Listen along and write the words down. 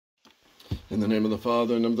In the name of the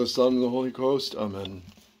Father, and of the Son, and of the Holy Ghost. Amen.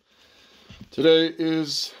 Today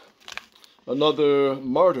is another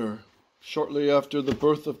martyr. Shortly after the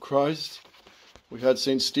birth of Christ, we had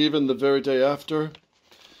St. Stephen the very day after.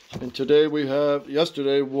 And today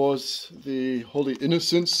yesterday was the Holy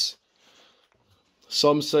Innocents.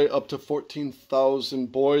 Some say up to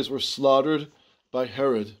 14,000 boys were slaughtered by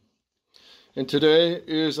Herod. And today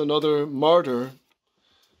is another martyr.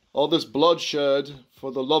 All this bloodshed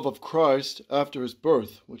for the love of Christ after his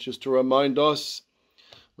birth, which is to remind us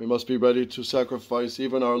we must be ready to sacrifice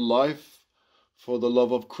even our life for the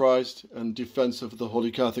love of Christ and defense of the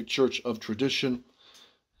Holy Catholic Church of tradition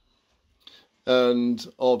and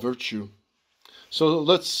all virtue. So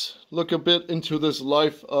let's look a bit into this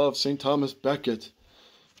life of St. Thomas Beckett.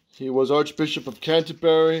 He was Archbishop of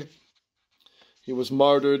Canterbury. He was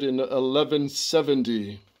martyred in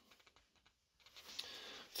 1170.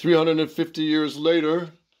 350 years later,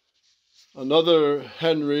 another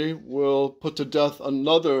Henry will put to death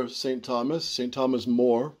another St. Thomas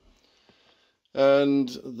More. And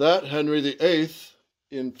that Henry VIII,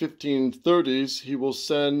 in 1530s, he will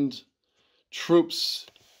send troops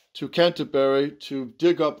to Canterbury to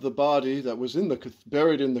dig up the body that was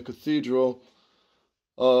buried in the cathedral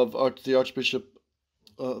of the Archbishop,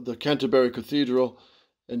 the Canterbury Cathedral,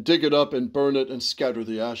 and dig it up and burn it and scatter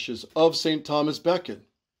the ashes of St. Thomas Beckett.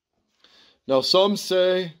 Now, some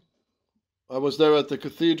say, I was there at the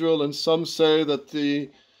cathedral, and some say that the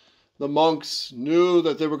monks knew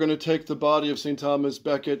that they were going to take the body of St. Thomas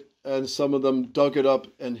Beckett, and some of them dug it up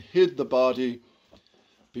and hid the body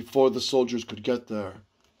before the soldiers could get there.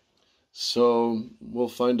 So we'll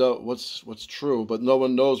find out what's true, but no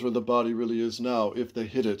one knows where the body really is now, if they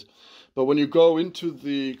hid it. But when you go into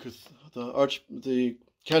the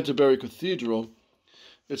Canterbury Cathedral,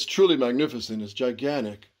 it's truly magnificent. It's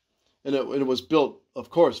gigantic. And it was built, of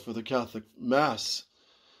course, for the Catholic Mass.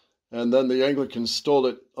 And then the Anglicans stole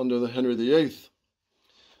it under the Henry VIII.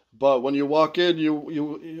 But when you walk in,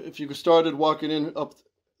 if you started walking in up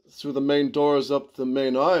through the main doors, up the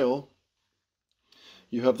main aisle,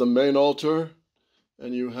 you have the main altar,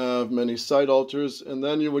 and you have many side altars. And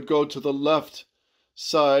then you would go to the left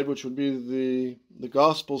side, which would be the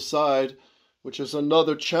gospel side, which is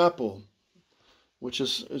another chapel, which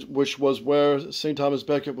was where St. Thomas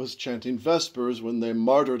Beckett was chanting Vespers when they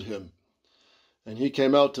martyred him. And he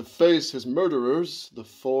came out to face his murderers, the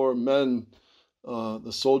four men,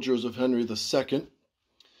 the soldiers of Henry II,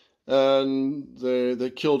 and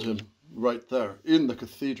they killed him right there in the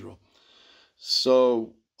cathedral.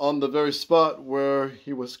 So on the very spot where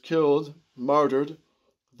he was killed, martyred,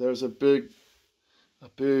 there's a big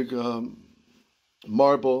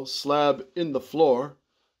marble slab in the floor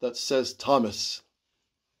that says Thomas.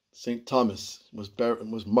 St. Thomas was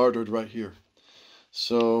martyred right here.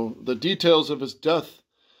 So the details of his death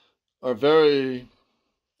are very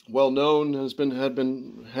well known, had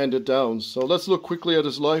been handed down. So let's look quickly at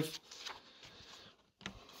his life.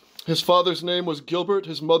 His father's name was Gilbert.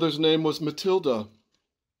 His mother's name was Matilda.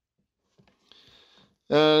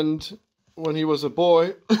 And when he was a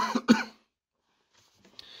boy,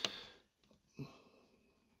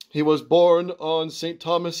 he was born on St.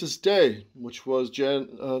 Thomas's Day, which was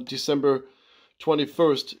December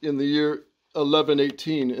 21st in the year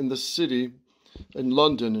 1118 in the city in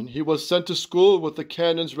London. And he was sent to school with the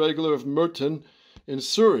Canons Regular of Merton in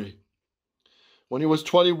Surrey. When he was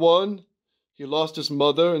 21, he lost his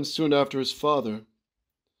mother and soon after his father.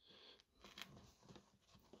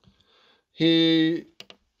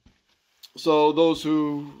 So those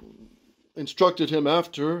who instructed him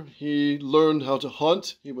after, he learned how to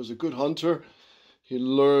hunt. He was a good hunter. He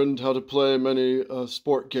learned how to play many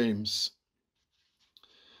sport games.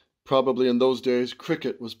 Probably in those days,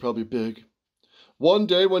 cricket was probably big. One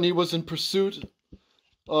day when he was in pursuit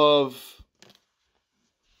of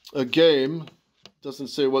a game, doesn't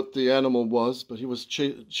say what the animal was, but he was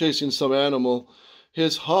chasing some animal,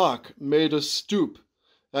 his hawk made a stoop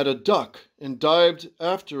at a duck and dived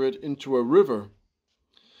after it into a river.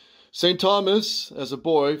 St. Thomas, as a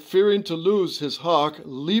boy, fearing to lose his hawk,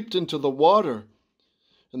 leaped into the water,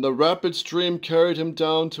 and the rapid stream carried him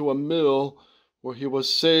down to a mill where he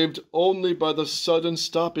was saved only by the sudden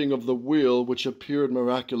stopping of the wheel, which appeared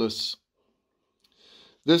miraculous.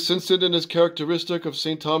 This incident is characteristic of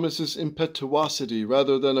St. Thomas's impetuosity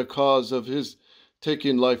rather than a cause of his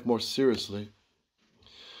taking life more seriously.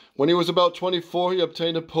 When he was about 24, he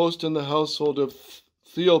obtained a post in the household of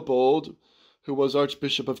Theobald, who was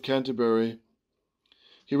Archbishop of Canterbury.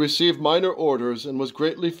 He received minor orders and was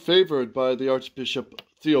greatly favored by the Archbishop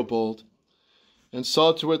Theobald, and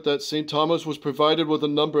saw to it that St. Thomas was provided with a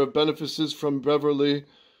number of benefices from Beverley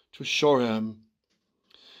to Shoreham.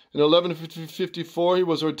 In 1154 he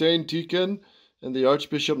was ordained deacon, and the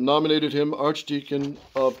archbishop nominated him Archdeacon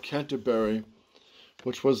of Canterbury,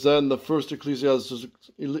 which was then the first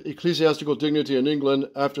ecclesiastical dignity in England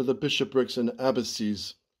after the bishoprics and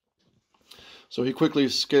abbacies. So he quickly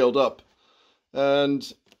scaled up.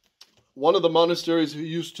 And one of the monasteries he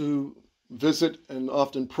used to visit and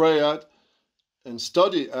often pray at and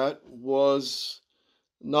study at was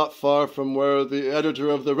not far from where the editor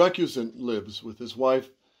of the Recusant lives with his wife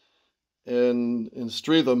in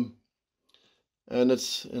Streatham. And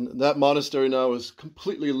that monastery now is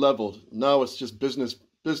completely leveled. Now it's just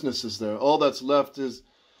businesses there. All that's left is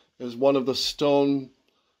one of the stone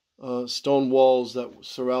walls that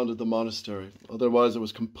surrounded the monastery. Otherwise, it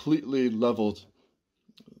was completely leveled,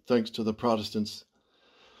 thanks to the Protestants.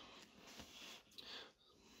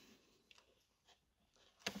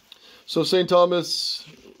 So St. Thomas,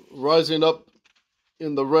 rising up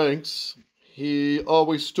in the ranks, he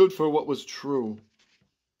always stood for what was true.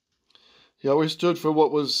 He always stood for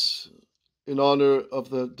what was in honor of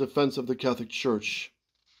the defense of the Catholic Church.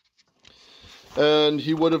 And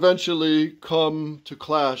he would eventually come to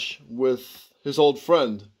clash with his old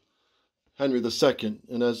friend, Henry II.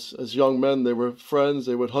 And as young men, they were friends.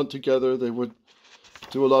 They would hunt together. They would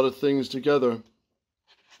do a lot of things together.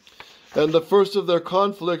 And the first of their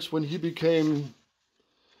conflicts, when he became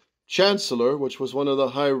chancellor, which was one of the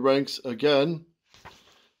high ranks again,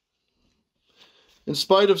 in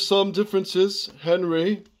spite of some differences,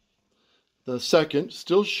 Henry II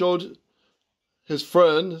still showed his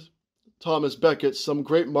friend, Thomas Beckett, some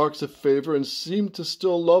great marks of favor and seemed to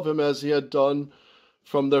still love him as he had done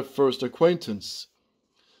from their first acquaintance.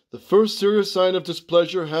 The first serious sign of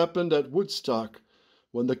displeasure happened at Woodstock,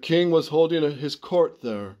 when the king was holding his court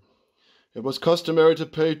there. It was customary to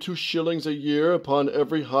pay 2 shillings a year upon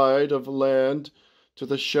every hide of land to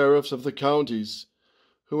the sheriffs of the counties,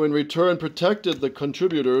 who in return protected the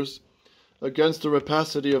contributors against the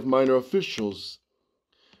rapacity of minor officials.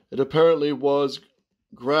 It apparently was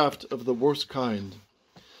graft of the worst kind.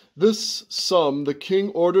 This sum the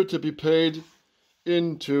king ordered to be paid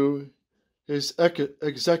into his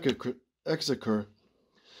exchequer.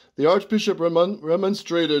 The archbishop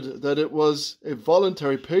remonstrated that it was a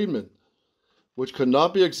voluntary payment, which could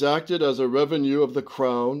not be exacted as a revenue of the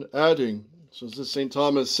crown, adding, so St.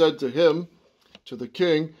 Thomas said to him, to the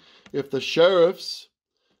king, if the sheriffs,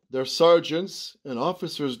 their sergeants, and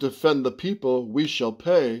officers defend the people, we shall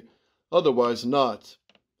pay, otherwise not.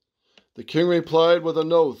 The king replied with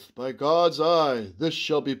an oath, by God's eye, this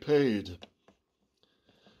shall be paid.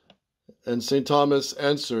 And St. Thomas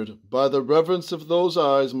answered, by the reverence of those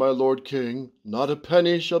eyes, my lord king, not a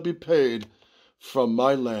penny shall be paid from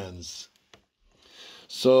my lands.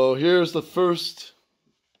 So here's the first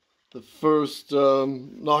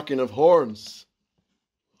knocking of horns.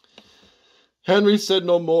 Henry said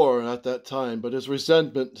no more at that time, but his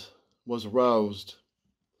resentment was roused.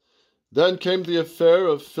 Then came the affair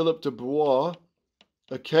of Philip de Blois,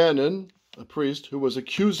 a canon, a priest, who was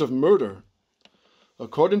accused of murder.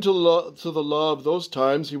 According to the law of those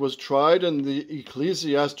times, he was tried in the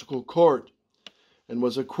ecclesiastical court and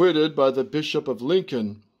was acquitted by the Bishop of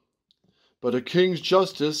Lincoln. But a king's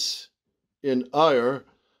justice in Ayr,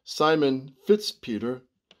 Simon Fitzpeter,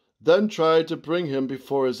 then tried to bring him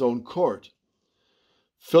before his own court.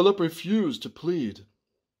 Philip refused to plead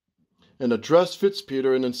and addressed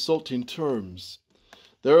Fitzpeter in insulting terms.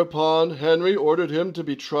 Thereupon Henry ordered him to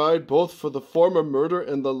be tried both for the former murder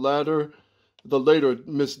and the later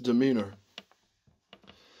misdemeanor.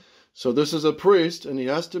 So this is a priest, and he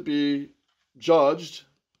has to be judged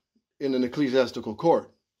in an ecclesiastical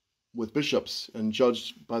court with bishops and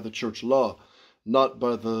judged by the church law, not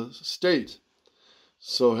by the state.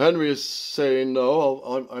 So Henry is saying,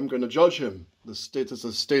 no, I'm going to judge him. The state is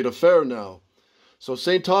a state affair now. So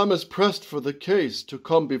St. Thomas pressed for the case to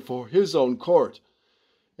come before his own court,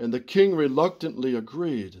 and the king reluctantly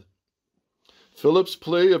agreed. Philip's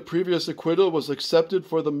plea of previous acquittal was accepted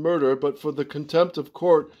for the murder, but for the contempt of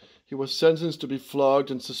court he was sentenced to be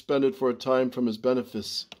flogged and suspended for a time from his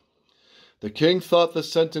benefice. The king thought the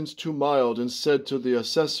sentence too mild and said to the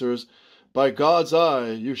assessors, by God's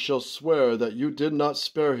eye, you shall swear that you did not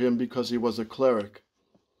spare him because he was a cleric.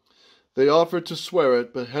 They offered to swear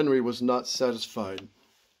it, but Henry was not satisfied.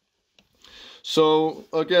 So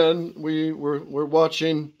again, we're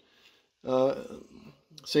watching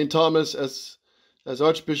St. Thomas as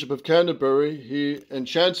Archbishop of Canterbury, and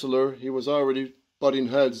Chancellor. He was already butting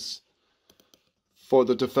heads for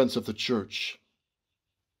the defense of the church.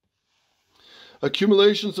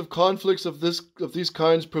 Accumulations of conflicts of these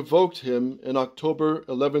kinds provoked him in October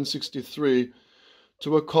 1163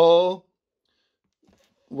 to a call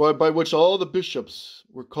by which all the bishops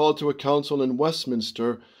were called to a council in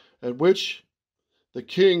Westminster, at which the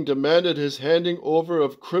king demanded his handing over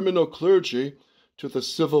of criminal clergy to the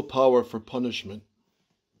civil power for punishment.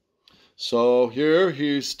 So here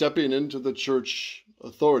he's stepping into the church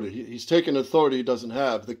authority. He's taking authority he doesn't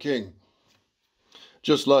have, the king.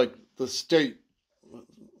 Just like the state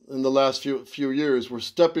in the last few years were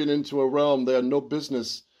stepping into a realm they had no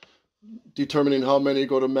business determining how many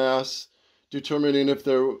go to mass, determining if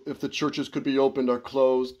the churches could be opened or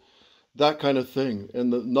closed, that kind of thing.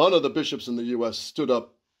 And none of the bishops in the U.S. stood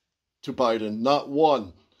up to Biden, not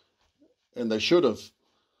one. And they should have.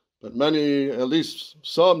 But many, at least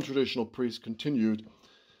some traditional priests continued.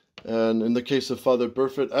 And in the case of Father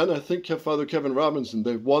Burfitt, and I think Father Kevin Robinson,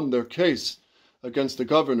 they won their case against the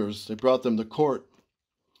governors. They brought them to court.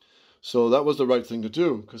 So that was the right thing to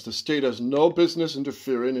do, because the state has no business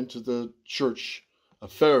interfering into the church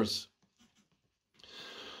affairs.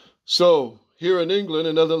 So here in England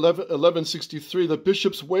in 1163, the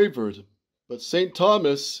bishops wavered, but St.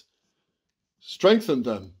 Thomas strengthened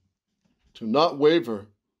them to not waver.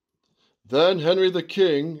 Then Henry the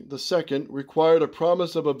King II required a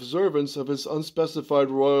promise of observance of his unspecified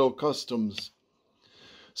royal customs.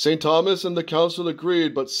 St. Thomas and the council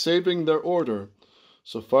agreed, but saving their order.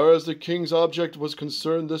 So far as the king's object was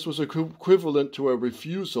concerned, this was equivalent to a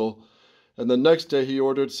refusal, and the next day he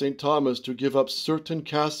ordered St. Thomas to give up certain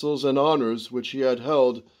castles and honors which he had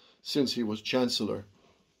held since he was chancellor.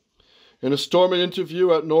 In a stormy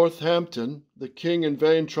interview at Northampton, the king in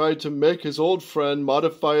vain tried to make his old friend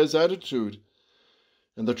modify his attitude,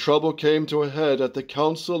 and the trouble came to a head at the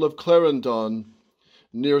Council of Clarendon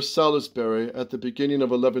near Salisbury at the beginning of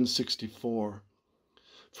 1164.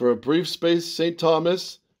 For a brief space, St.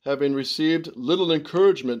 Thomas, having received little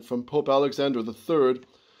encouragement from Pope Alexander III,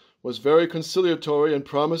 was very conciliatory and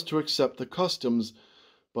promised to accept the customs.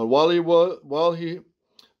 But when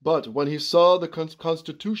he saw the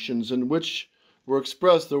constitutions in which were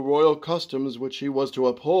expressed the royal customs which he was to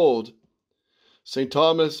uphold, St.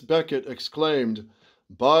 Thomas Beckett exclaimed,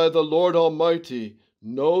 "By the Lord Almighty,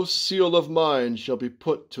 no seal of mine shall be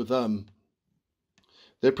put to them."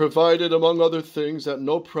 They provided, among other things, that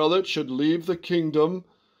no prelate should leave the kingdom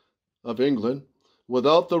of England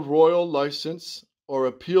without the royal license, or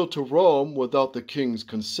appeal to Rome without the king's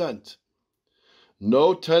consent.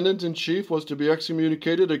 No tenant-in-chief was to be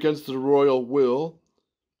excommunicated against the royal will.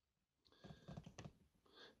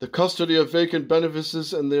 The custody of vacant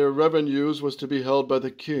benefices and their revenues was to be held by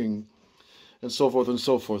the king, and so forth and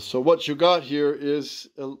so forth. So what you got here is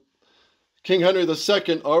King Henry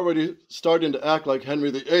II already starting to act like Henry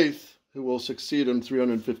VIII, who will succeed him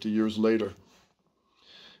 350 years later.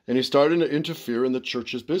 And he's starting to interfere in the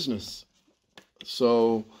church's business.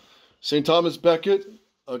 So St. Thomas Becket,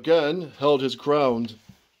 again, held his ground.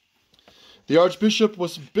 The archbishop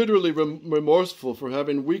was bitterly remorseful for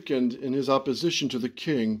having weakened in his opposition to the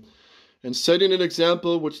king, and setting an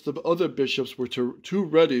example which the other bishops were too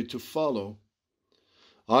ready to follow.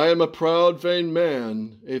 "I am a proud, vain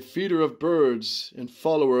man, a feeder of birds and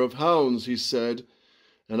follower of hounds," he said,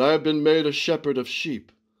 "and I have been made a shepherd of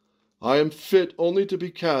sheep. I am fit only to be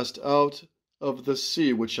cast out of the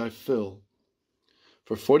sea which I fill."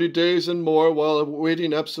 For 40 days and more, while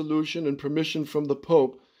awaiting absolution and permission from the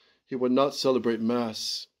Pope, he would not celebrate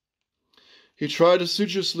Mass. He tried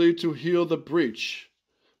assiduously to heal the breach,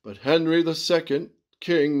 but Henry II,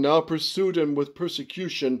 king, now pursued him with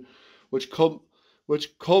persecution, which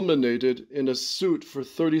culminated in a suit for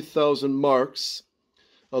 30,000 marks,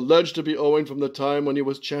 alleged to be owing from the time when he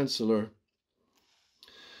was chancellor.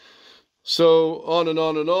 So on and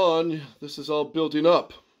on and on, this is all building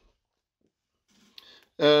up.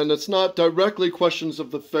 And it's not directly questions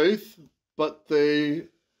of the faith, but they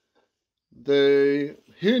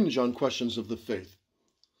hinge on questions of the faith.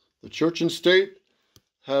 The church and state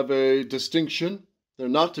have a distinction. They're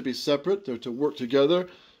not to be separate. They're to work together.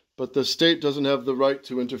 But the state doesn't have the right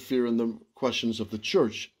to interfere in the questions of the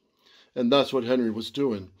church. And that's what Henry was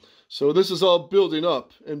doing. So this is all building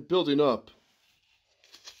up and building up.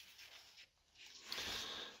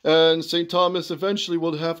 And St. Thomas eventually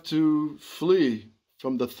will have to flee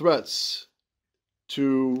from the threats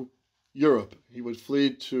to Europe. He would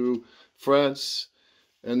flee to France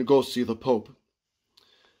and go see the Pope.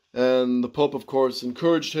 And the Pope, of course,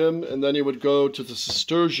 encouraged him, and then he would go to the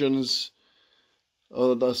Cistercian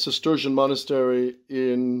monastery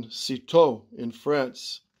in Citeaux in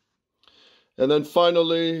France. And then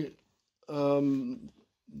finally,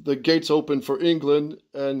 the gates opened for England,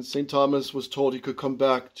 and St. Thomas was told he could come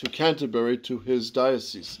back to Canterbury, to his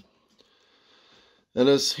diocese. And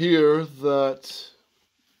it's here that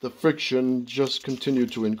the friction just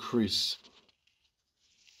continued to increase.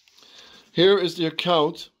 Here is the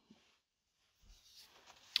account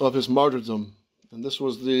of his martyrdom, and this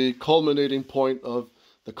was the culminating point of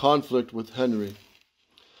the conflict with Henry.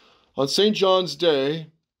 On St. John's Day,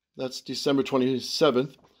 that's December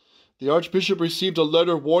 27th, the Archbishop received a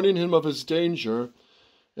letter warning him of his danger,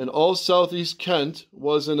 and all southeast Kent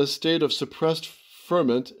was in a state of suppressed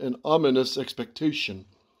ferment and ominous expectation.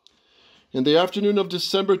 In the afternoon of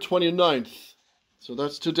December 29th, so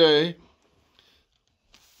that's today,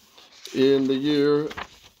 in the year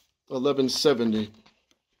 1170,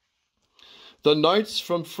 the knights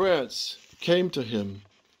from France came to him.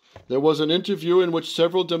 There was an interview in which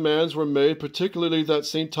several demands were made, particularly that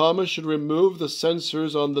St. Thomas should remove the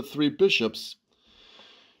censors on the 3 bishops.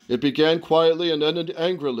 It began quietly and ended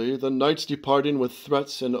angrily, the knights departing with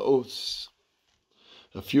threats and oaths.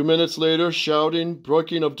 A few minutes later, shouting,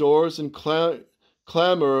 breaking of doors, and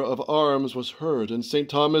clamor of arms was heard, and St.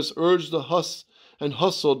 Thomas, urged and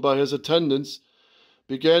hustled by his attendants,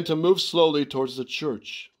 began to move slowly towards the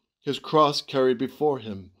church, his cross carried before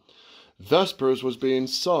him. Vespers was being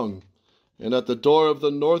sung, and at the door of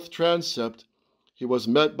the north transept he was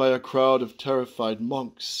met by a crowd of terrified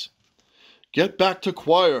monks. "Get back to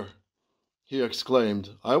choir," he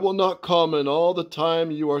exclaimed. "I will not come in all the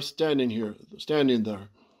time you are standing there."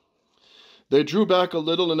 They drew back a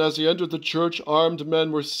little, and as he entered the church, armed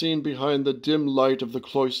men were seen behind the dim light of the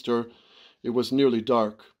cloister. It was nearly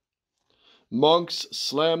dark. Monks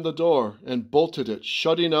slammed the door and bolted it,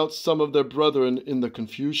 shutting out some of their brethren in the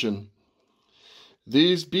confusion.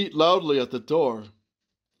 These beat loudly at the door.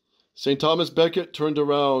 St. Thomas Beckett turned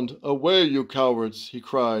around. "Away, you cowards," he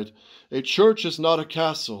cried. "A church is not a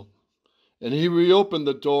castle." And he reopened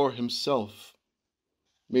the door himself,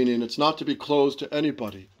 meaning it's not to be closed to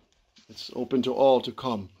anybody. It's open to all to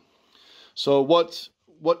come. So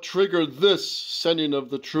what triggered this sending of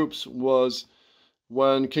the troops was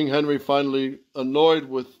when King Henry, finally annoyed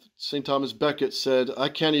with St. Thomas Becket, said, "I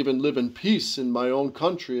can't even live in peace in my own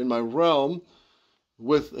country, in my realm,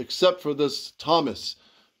 except for this Thomas.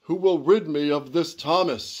 Who will rid me of this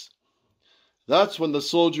Thomas?" That's when the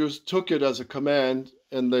soldiers took it as a command,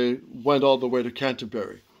 and they went all the way to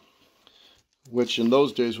Canterbury, which in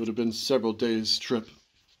those days would have been several days' trip.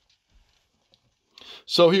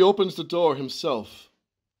 So he opens the door himself.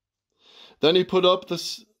 Then he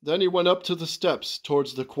went up to the steps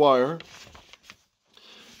towards the choir.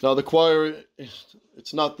 Now the choir,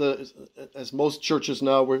 it's not as most churches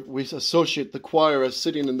now, we associate the choir as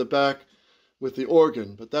sitting in the back with the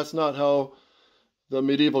organ, but that's not how the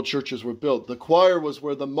medieval churches were built. The choir was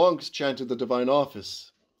where the monks chanted the divine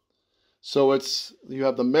office. So you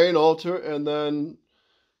have the main altar, and then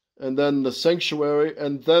the sanctuary,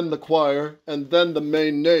 and then the choir, and then the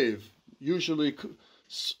main nave, usually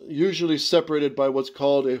separated by what's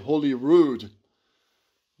called a holy rood,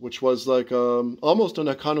 which was like almost an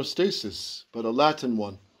iconostasis, but a Latin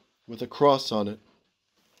one with a cross on it.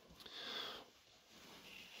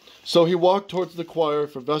 So he walked towards the choir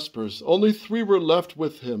for vespers. Only 3 were left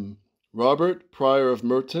with him: Robert, Prior of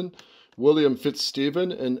Merton, William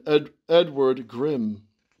Fitzstephen, and Edward Grimm,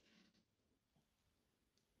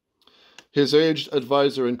 his aged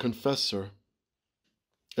adviser and confessor,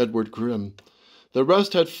 Edward Grimm. The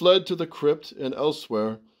rest had fled to the crypt and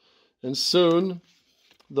elsewhere, and soon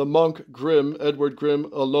the monk Edward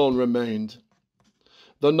Grimm, alone remained.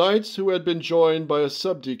 The knights, who had been joined by a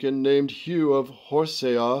subdeacon named Hugh of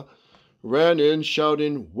Horsea, ran in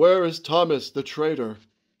shouting, "Where is Thomas the traitor?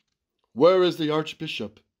 Where is the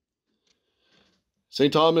archbishop?"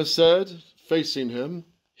 St. Thomas said, facing him,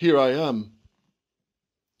 "Here I am.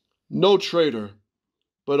 No traitor,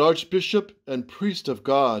 but archbishop and priest of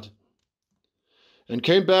God," and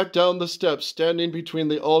came back down the steps, standing between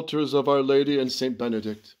the altars of Our Lady and St.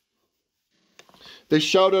 Benedict. They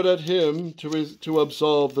shouted at him to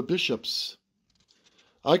absolve the bishops.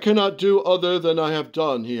 "I cannot do other than I have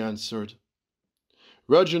done," he answered.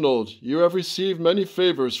 "Reginald, you have received many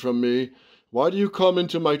favors from me. Why do you come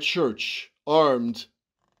into my church, armed?"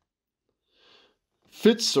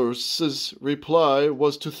 Fitzurse's reply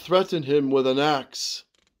was to threaten him with an axe.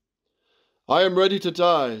 "I am ready to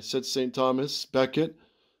die," said St. Thomas Becket,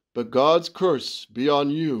 "but God's curse be on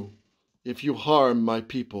you if you harm my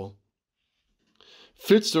people."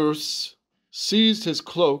 Fitzurse seized his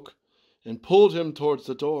cloak and pulled him towards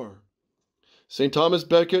the door. St. Thomas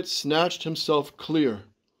Becket snatched himself clear.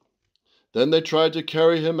 Then they tried to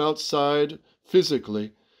carry him outside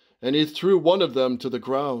physically, and he threw one of them to the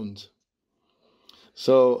ground.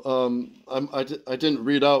 So I didn't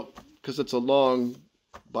read out, because it's a long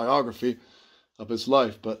biography. of his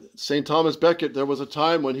life. But St. Thomas Becket, there was a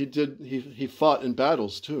time when he fought in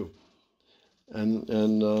battles too, and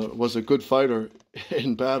was a good fighter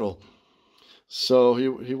in battle. So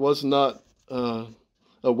he was not a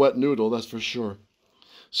wet noodle, that's for sure.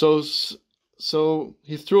 So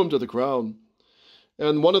he threw him to the ground.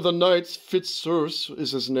 And one of the knights, Fitzurse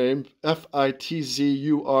is his name, Fitzurse,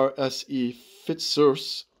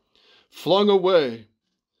 Fitzurse, flung away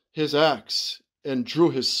his axe and drew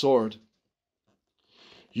his sword.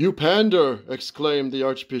 "You pander," exclaimed the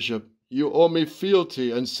archbishop. "You owe me fealty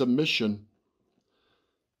and submission."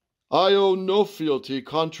 "I owe no fealty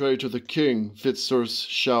contrary to the king," Fitzurse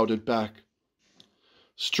shouted back.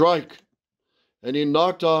 "Strike!" And he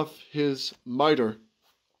knocked off his mitre.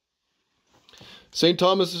 St.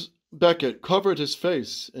 Thomas Becket covered his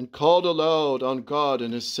face and called aloud on God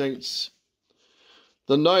and his saints.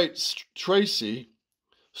 The knight Tracy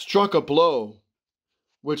struck a blow,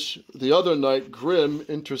 which the other knight Grim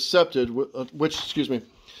intercepted.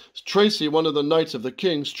 Tracy, one of the knights of the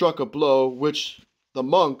king, struck a blow which the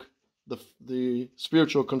monk, the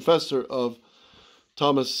spiritual confessor of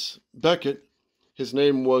Thomas Becket, his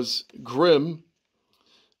name was Grim,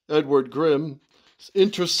 Edward Grim,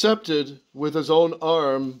 intercepted with his own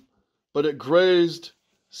arm, but it grazed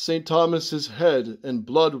St. Thomas's head and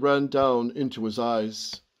blood ran down into his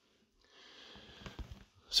eyes.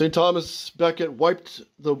 St. Thomas Becket wiped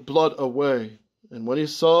the blood away, and when he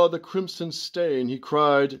saw the crimson stain, he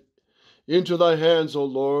cried, "Into thy hands, O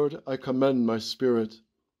Lord, I commend my spirit."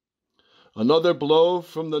 Another blow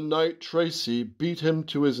from the knight Tracy beat him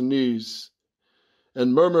to his knees,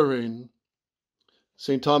 and murmuring,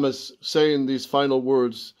 St. Thomas saying these final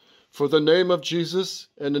words, "For the name of Jesus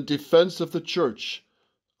and in defense of the church,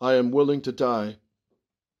 I am willing to die."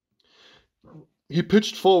 He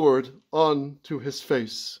pitched forward on to his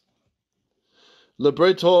face. Le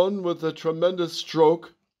Breton, with a tremendous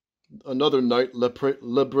stroke, another knight, Le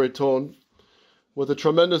Breton, with a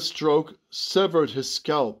tremendous stroke, severed his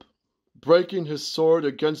scalp, breaking his sword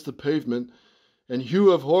against the pavement, and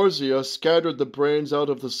Hugh of Horsia scattered the brains out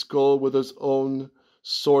of the skull with his own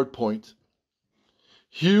sword point.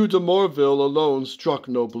 Hugh de Morville alone struck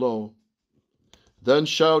no blow. Then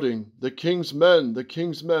shouting, "The king's men, the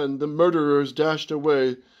king's men," the murderers dashed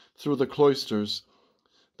away through the cloisters.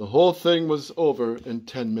 The whole thing was over in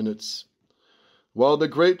 10 minutes, while the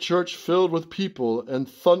great church filled with people and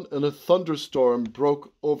a thunderstorm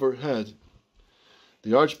broke overhead.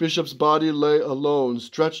 The archbishop's body lay alone,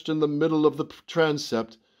 stretched in the middle of the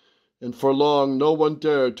transept, and for long no one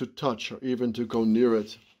dared to touch or even to go near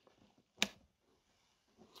it.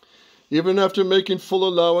 Even after making full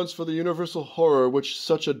allowance for the universal horror which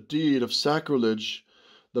such a deed of sacrilege,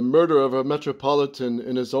 the murder of a metropolitan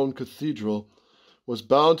in his own cathedral, was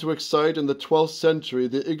bound to excite in the 12th century,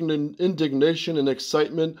 the indignation and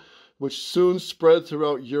excitement which soon spread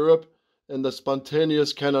throughout Europe, and the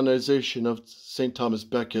spontaneous canonization of St. Thomas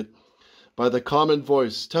Becket by the common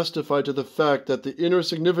voice testified to the fact that the inner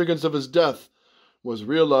significance of his death was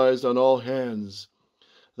realized on all hands,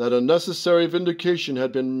 that a necessary vindication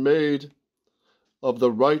had been made of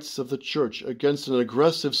the rights of the Church against an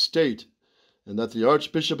aggressive state, and that the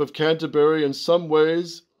Archbishop of Canterbury, in some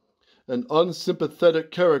ways an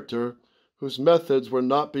unsympathetic character, whose methods were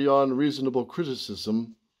not beyond reasonable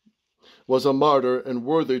criticism, was a martyr and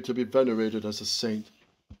worthy to be venerated as a saint.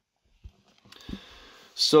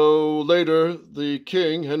 So later, the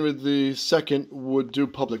king, Henry II, would do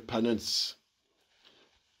public penance,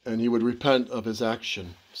 and he would repent of his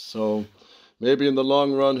action. So maybe in the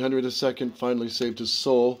long run, Henry II finally saved his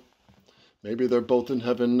soul. Maybe they're both in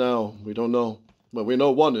heaven now. We don't know. But we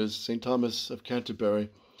know one is, St. Thomas of Canterbury.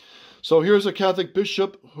 So here's a Catholic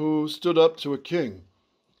bishop who stood up to a king.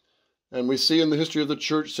 And we see in the history of the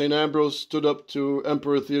church, St. Ambrose stood up to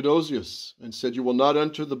Emperor Theodosius and said, "You will not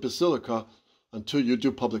enter the basilica until you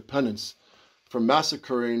do public penance." For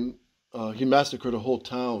massacring, he massacred a whole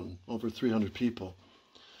town, over 300 people.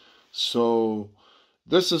 So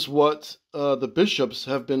this is what the bishops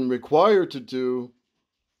have been required to do,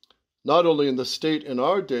 not only in the state in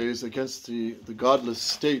our days against the godless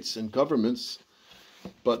states and governments,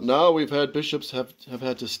 but now we've had bishops have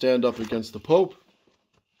had to stand up against the Pope.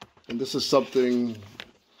 And this is something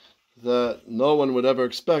that no one would ever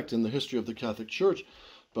expect in the history of the Catholic Church,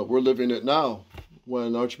 but we're living it now,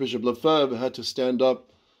 when Archbishop Lefebvre had to stand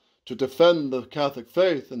up to defend the Catholic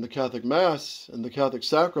faith and the Catholic Mass and the Catholic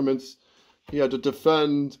sacraments. He had to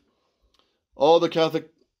defend all the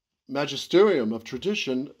Catholic magisterium of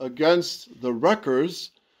tradition against the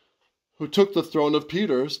wreckers who took the throne of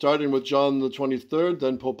Peter, starting with John the 23rd,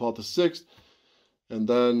 then Pope Paul VI, and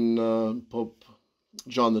then Pope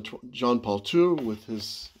John Paul II with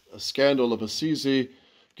his scandal of Assisi,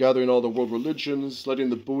 gathering all the world religions, letting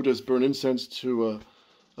the Buddhas burn incense to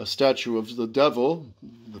a statue of the devil.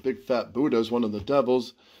 The big fat Buddha is one of the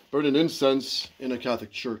devils, burning incense in a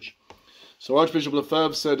Catholic church. So Archbishop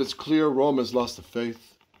Lefebvre said it's clear Rome has lost the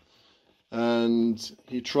faith. And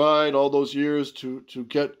he tried all those years to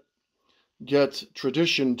get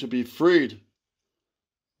tradition to be freed.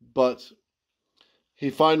 But he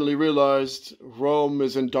finally realized Rome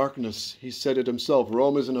is in darkness. He said it himself,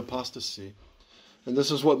 Rome is in apostasy. And this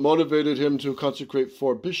is what motivated him to consecrate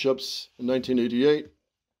 4 bishops in 1988.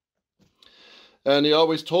 And he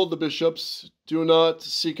always told the bishops, do not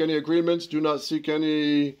seek any agreements, do not seek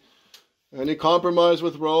any compromise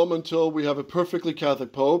with Rome until we have a perfectly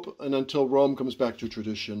Catholic Pope and until Rome comes back to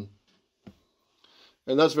tradition.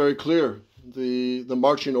 And that's very clear. The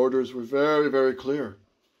marching orders were very, very clear.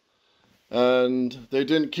 And they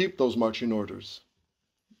didn't keep those marching orders.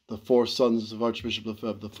 The 4 sons of Archbishop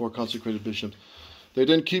Lefebvre, the 4 consecrated bishops, they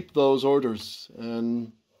didn't keep those orders.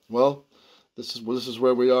 And, well, this is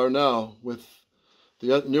where we are now, with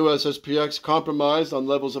the new SSPX compromised on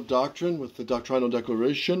levels of doctrine with the doctrinal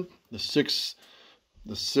declaration, the six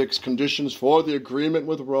conditions for the agreement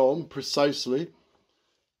with Rome, precisely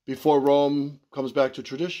before Rome comes back to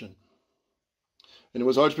tradition. And it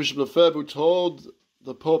was Archbishop Lefebvre who told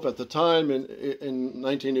the Pope at the time in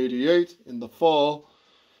 1988, in the fall,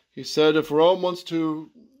 he said, if Rome wants to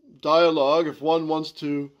dialogue, if one wants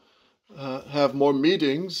to have more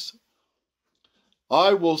meetings,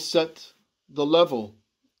 I will set the level.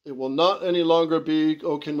 It will not any longer be,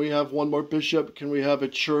 oh, can we have one more bishop? Can we have a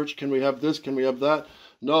church? Can we have this? Can we have that?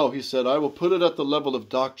 No, he said, I will put it at the level of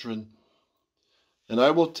doctrine. And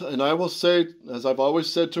I will say, as I've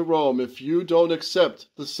always said to Rome, if you don't accept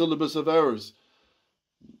the syllabus of errors,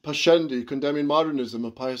 Pascendi, condemning modernism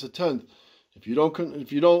of Pius X, if you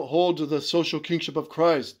don't hold to the social kingship of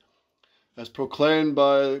Christ, as proclaimed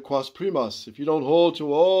by Quas Primas, if you don't hold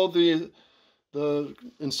to all the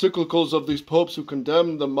encyclicals of these popes who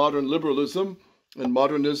condemn the modern liberalism and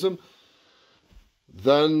modernism,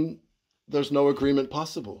 then there's no agreement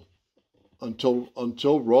possible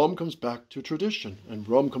until Rome comes back to tradition, and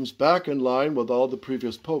Rome comes back in line with all the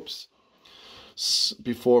previous popes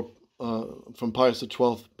before, from Pius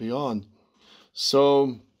XII beyond.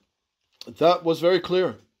 So that was very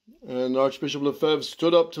clear, and Archbishop Lefebvre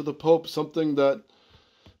stood up to the Pope, something that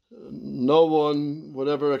no one would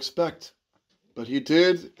ever expect. But he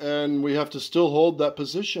did, and we have to still hold that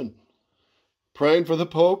position. Praying for the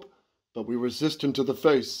Pope, but we resist him to the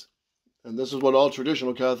face. And this is what all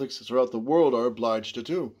traditional Catholics throughout the world are obliged to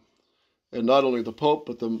do. And not only the Pope,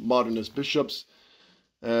 but the modernist bishops,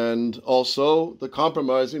 and also the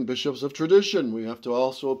compromising bishops of tradition. We have to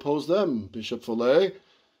also oppose them. Bishop Follet,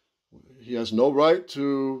 he has no right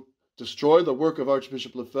to destroy the work of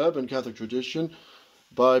Archbishop Lefebvre and Catholic tradition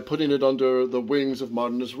by putting it under the wings of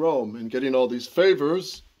modernist Rome and getting all these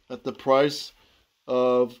favors at the price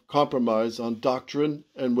of compromise on doctrine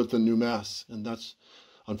and with the new Mass. And that's,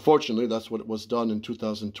 unfortunately, that's what was done in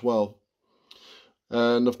 2012.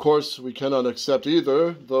 And of course, we cannot accept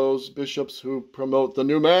either those bishops who promote the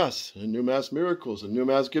new Mass and new Mass miracles, and new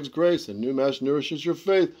Mass gives grace, and new Mass nourishes your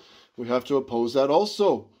faith. We have to oppose that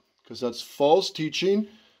also, because that's false teaching,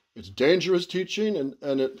 it's dangerous teaching,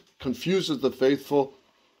 and it confuses the faithful.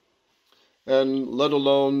 And let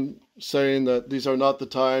alone saying that these are not the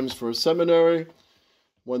times for a seminary,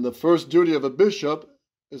 when the first duty of a bishop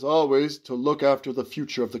is always to look after the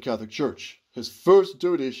future of the Catholic Church. His first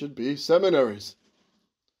duty should be seminaries,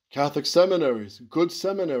 Catholic seminaries, good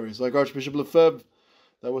seminaries, like Archbishop Lefebvre.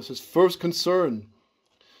 That was his first concern.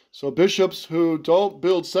 So bishops who don't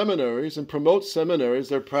build seminaries and promote seminaries,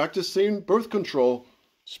 they're practicing birth control,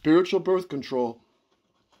 spiritual birth control,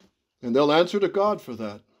 and they'll answer to God for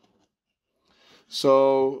that.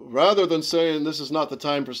 So rather than saying this is not the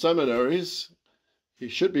time for seminaries, he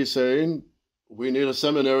should be saying we need a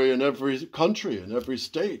seminary in every country, in every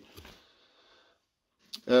state.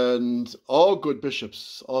 And all good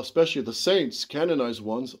bishops, especially the saints, canonized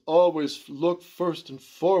ones, always look first and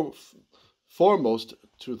foremost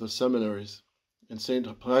to the seminaries. And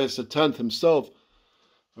St. Pius X himself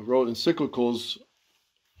wrote encyclicals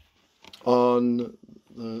on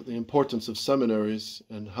the importance of seminaries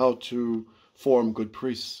and how to form good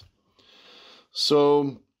priests.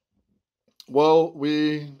 So, well,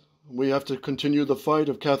 we have to continue the fight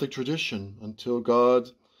of Catholic tradition until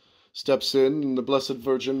God steps in. And the Blessed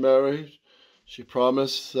Virgin Mary, she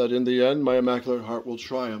promised that in the end my Immaculate Heart will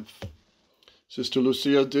triumph. Sister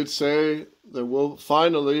Lucia did say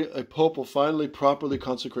a Pope will finally properly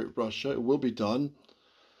consecrate Russia. It will be done.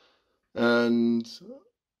 and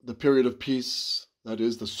the period of peace, that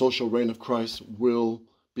is, the social reign of Christ, will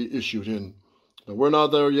be issued in. But we're not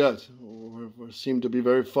there yet. We seem to be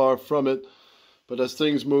very far from it. But as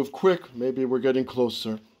things move quick, maybe we're getting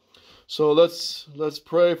closer. So let's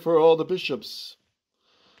pray for all the bishops.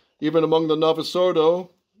 Even among the Novus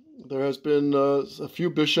Ordo, there has been a few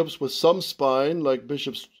bishops with some spine, like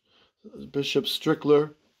Bishop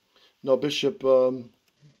Strickler. No, Bishop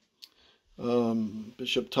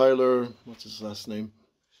Tyler, what's his last name?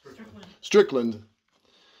 Strickland.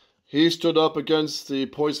 He stood up against the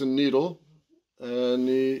poison needle, and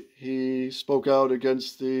he spoke out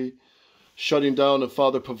against the shutting down of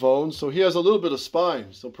Father Pavone. So he has a little bit of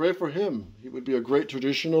spine. So pray for him. He would be a great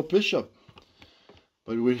traditional bishop.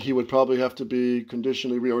 But he would probably have to be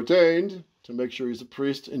conditionally reordained to make sure he's a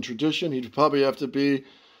priest in tradition. He'd probably have to be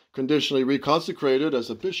conditionally reconsecrated as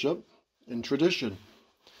a bishop in tradition.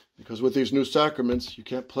 Because with these new sacraments, you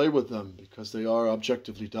can't play with them because they are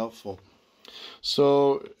objectively doubtful.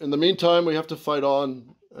 So in the meantime, we have to fight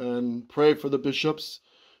on and pray for the bishops.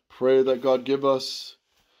 Pray that God give us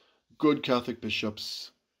good Catholic bishops,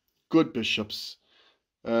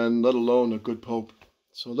 and let alone a good pope.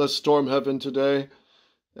 So let's storm heaven today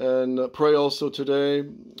and pray also today.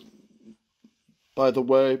 By the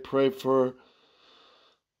way, pray for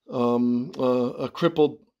a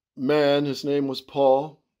crippled man. His name was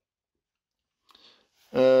Paul.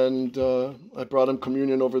 And I brought him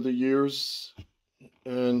communion over the years,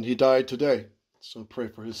 and he died today. So pray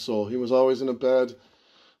for his soul. He was always in a bed,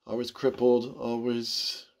 always crippled,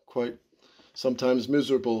 always quite sometimes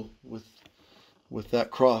miserable with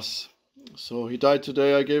that cross. So he died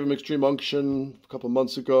today. I gave him extreme unction a couple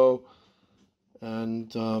months ago,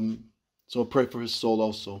 and so pray for his soul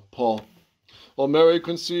also. Paul. O Mary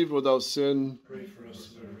conceived without sin. Pray for us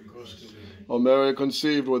who have recourse to thee. O Mary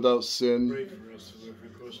conceived without sin. Pray for us who have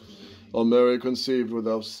recourse to thee. O Mary conceived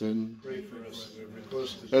without sin. Pray for us who have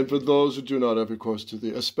recourse to thee. And for those who do not have recourse to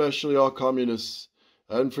thee, especially all communists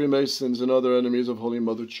and Freemasons and other enemies of Holy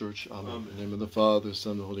Mother Church. Amen. In the name of the Father,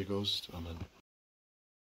 Son, and the Holy Ghost. Amen.